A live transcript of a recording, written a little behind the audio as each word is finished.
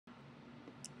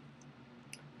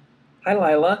Hi,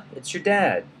 Lila. It's your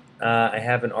dad. I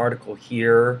have an article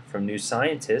here from New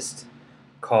Scientist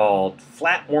called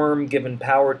Flatworm Given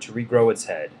Power to Regrow Its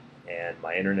Head. And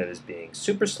my internet is being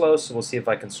super slow, so we'll see if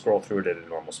I can scroll through it at a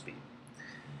normal speed.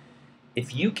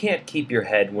 If you can't keep your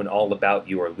head when all about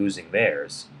you are losing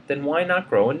theirs, then why not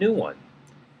grow a new one?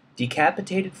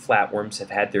 Decapitated flatworms have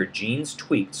had their genes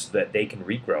tweaked so that they can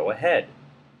regrow a head.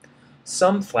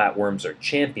 Some flatworms are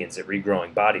champions at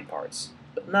regrowing body parts,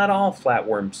 but not all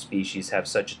flatworm species have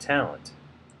such a talent.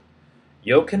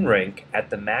 Jochen Rink at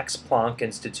the Max Planck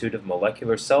Institute of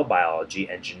Molecular Cell Biology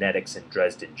and Genetics in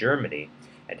Dresden, Germany,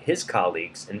 and his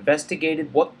colleagues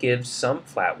investigated what gives some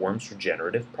flatworms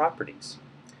regenerative properties.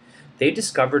 They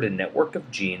discovered a network of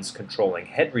genes controlling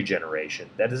head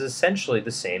regeneration that is essentially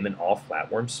the same in all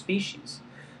flatworm species,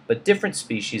 but different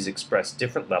species express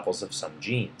different levels of some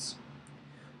genes.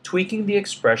 Tweaking the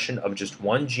expression of just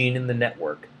one gene in the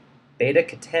network,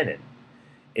 beta-catenin,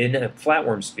 in a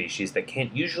flatworm species that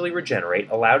can't usually regenerate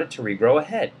allowed it to regrow a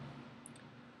head.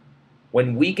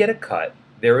 When we get a cut,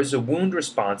 there is a wound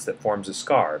response that forms a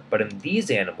scar, but in these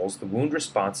animals, the wound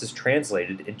response is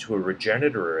translated into a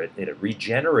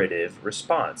regenerative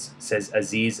response, says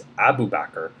Aziz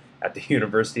Abubakar at the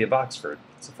University of Oxford.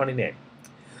 It's a funny name.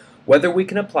 Whether we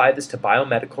can apply this to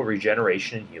biomedical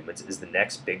regeneration in humans is the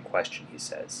next big question, he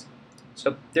says.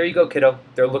 So there you go, kiddo.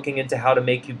 They're looking into how to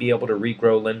make you be able to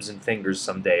regrow limbs and fingers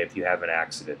someday if you have an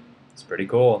accident. It's pretty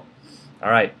cool.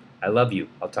 All right, I love you.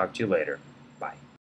 I'll talk to you later.